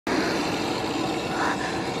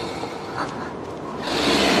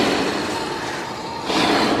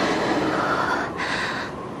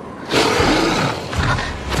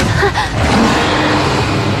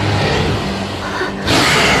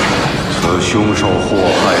凶兽祸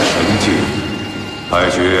害神境，白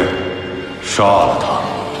绝，杀了他！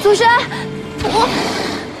祖神，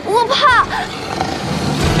我怕。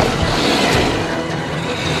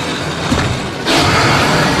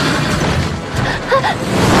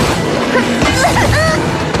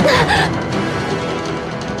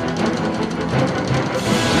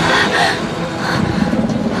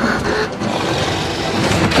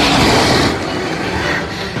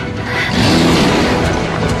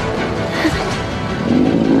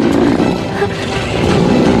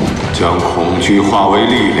将恐惧化为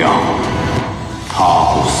力量，他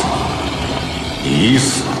不死，你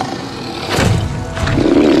死。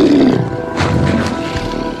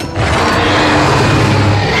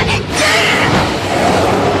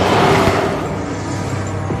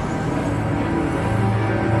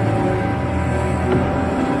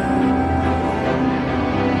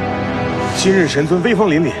今日神尊威风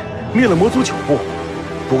凛凛，灭了魔族9部。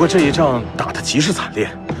不过这一仗打得极是惨烈，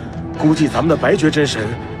估计咱们的白绝真神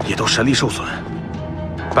也都神力受损。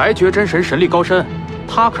白绝真神神力高深，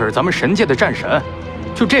他可是咱们神界的战神，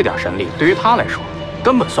就这点神力，对于他来说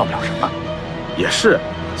根本算不了什么。也是，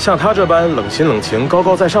像他这般冷心冷情、高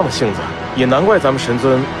高在上的性子，也难怪咱们神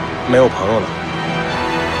尊没有朋友呢。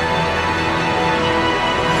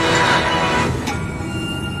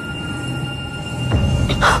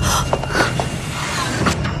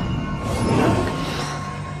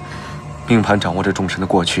命盘掌握着众神的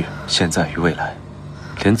过去、现在与未来，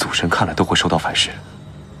连祖神看了都会受到反噬。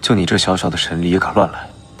就你这小小的神力也敢乱来？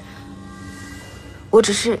我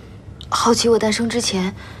只是好奇，我诞生之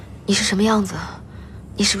前你是什么样子？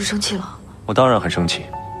你是不是生气了？我当然很生气。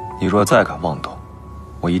你若再敢妄动，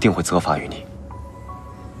我一定会责罚于你。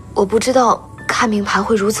我不知道看命盘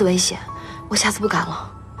会如此危险，我下次不敢了。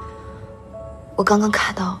我刚刚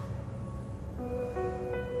看到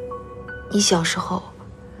你小时候。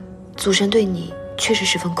祖神对你确实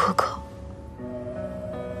十分苛刻。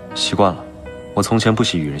习惯了，我从前不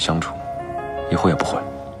喜与人相处，以后也不会。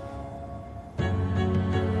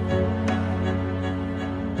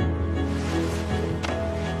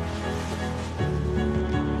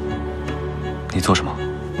你做什么？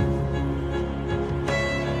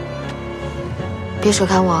别扯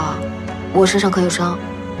开我，我身上可有伤。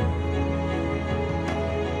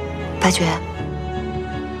白绝，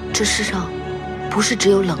这世上。不是只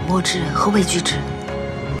有冷漠之人和畏惧之人。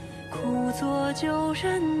苦作旧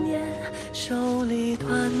人年，手里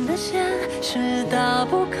团的线是打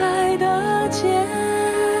不开的结。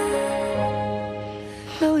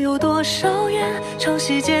能有多少缘，朝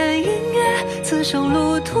夕间隐约，此生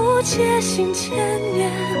路途且行千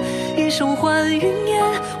年。一生还云烟，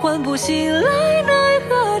唤不醒来奈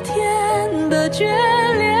何天的眷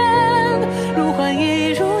恋。如幻亦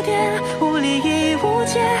如电，无理亦无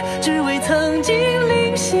解，只为曾经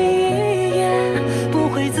灵犀一眼，不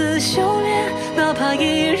会自修炼，哪怕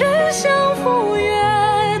一人相赴约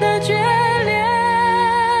的眷恋。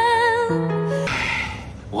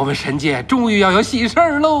我们神界终于要有喜事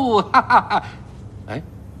儿喽！哈哈哈！哎，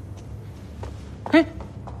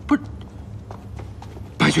不是，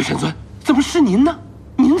白绝神尊，怎么是您呢？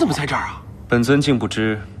您怎么在这儿啊？本尊竟不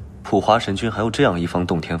知，普华神君还有这样一方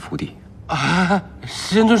洞天福地啊！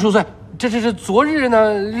神尊恕罪。这昨日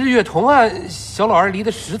呢，日月同案，小老儿离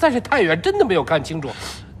得实在是太远，真的没有看清楚。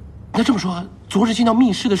那这么说，昨日进到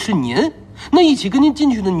密室的是您？那一起跟您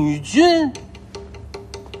进去的女君？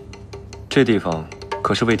这地方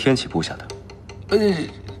可是为天启布下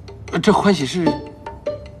的。这欢喜事，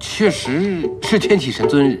确实是天启神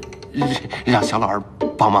尊让小老儿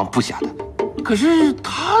帮忙布下的。可是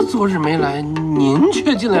他昨日没来，您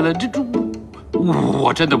却进来了，这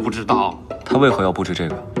我真的不知道。他为何要布置这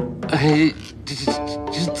个？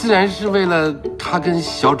这自然是为了他跟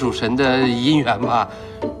小主神的姻缘吧。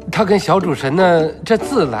他跟小主神呢，这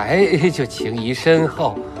自来就情谊深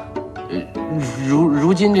厚。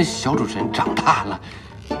如今这小主神长大了，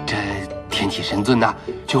这天启神尊呐，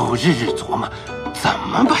就日日琢磨怎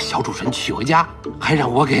么把小主神娶回家，还让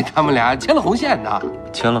我给他们俩牵了红线呢。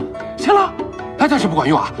牵了，但是不管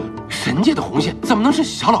用啊！神界的红线怎么能是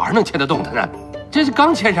小老儿能牵得动的呢？这是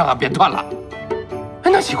刚牵上啊，便断了。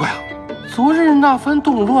那奇怪啊，昨日那番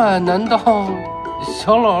动乱，难道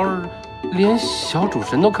小老儿连小主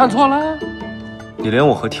神都看错了？你连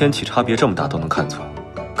我和天启差别这么大都能看错，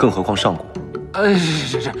更何况上古？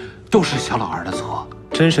是，都是小老儿的错。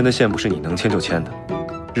真神的线不是你能牵就牵的，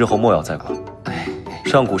日后莫要再管。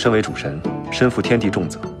上古身为主神，身负天地重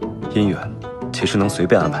责，姻缘岂是能随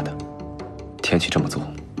便安排的？天启这么做，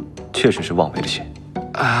确实是妄为了些。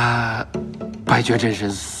白绝真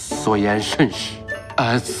神所言甚是。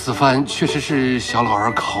此番确实是小老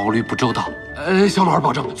儿考虑不周到。小老儿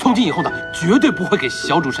保证，从今以后呢，绝对不会给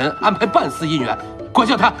小主神安排半丝姻缘，管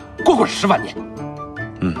教他过10万年。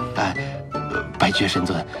白绝神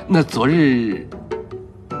尊，那昨日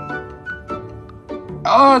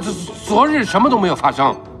什么都没有发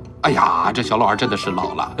生。哎呀，这小老儿真的是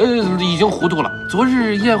老了，已经糊涂了。昨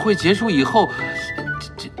日宴会结束以后，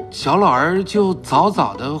这小老儿就早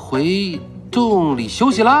早的回洞里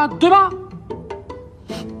休息了，对吧？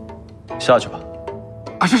下去吧。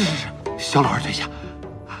是，小老儿退下，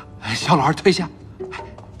小老儿退下。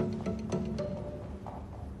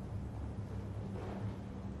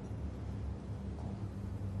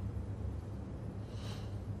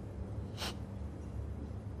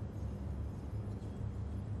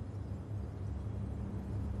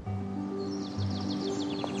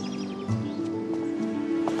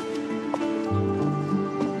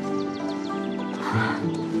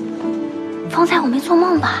方才我没做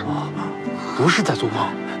梦吧？不是在做梦，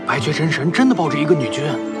白绝真神真的抱着一个女君。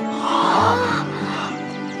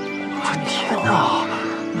天哪！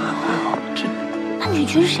那女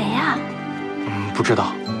君是谁呀？不知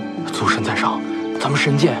道。祖神在上，咱们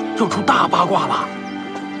神界又出大八卦了。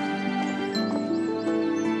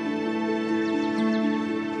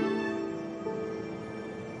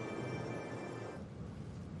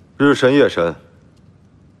日神夜神，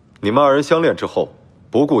你们2人相恋之后，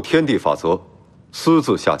不顾天地法则，私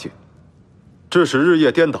自下界，致使日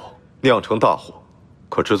夜颠倒，酿成大祸，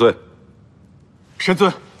可治罪？神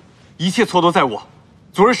尊，一切错都在我。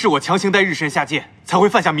昨日是我强行带日神下界，才会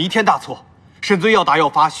犯下弥天大错。神尊要打要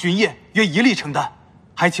罚，巡夜愿一力承担，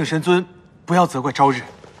还请神尊不要责怪朝日。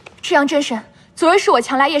赤阳真神，昨日是我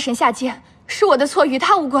强拉夜神下界，是我的错，与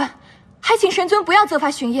他无关，还请神尊不要责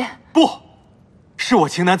罚巡夜。不，是我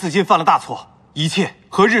情难自禁犯了大错，一切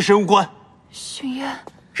和日神无关。巡夜，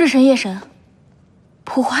日神夜神，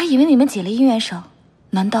普华以为你们解了姻缘绳，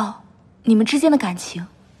难道你们之间的感情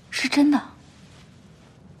是真的？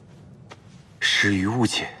始于误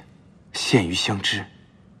解，陷于相知，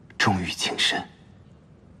终于情深。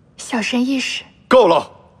小神意识。够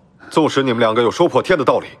了！纵使你们2个有说破天的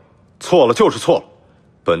道理，错了就是错了，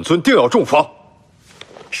本尊定要重罚。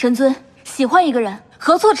神尊喜欢一个人，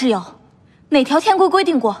何错之有？哪条天规规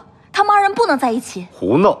定过他们2人不能在一起？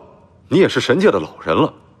胡闹！你也是神界的老人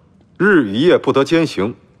了，日与夜不得兼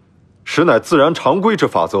行，实乃自然常规之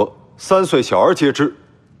法则，3岁小儿皆知。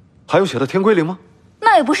还有写的天规里吗？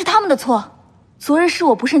那也不是他们的错。昨日是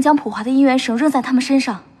我不慎将普华的姻缘绳扔在他们身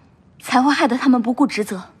上，才会害得他们不顾职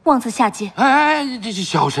责，妄自下界。这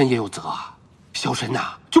小神也有责啊！小神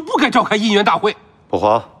呐，就不该召开姻缘大会。普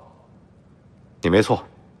华，你没错，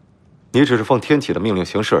你只是奉天启的命令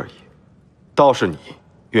行事而已。倒是你，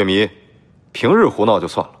月迷，平日胡闹就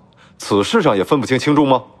算了，此事上也分不清轻重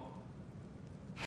吗？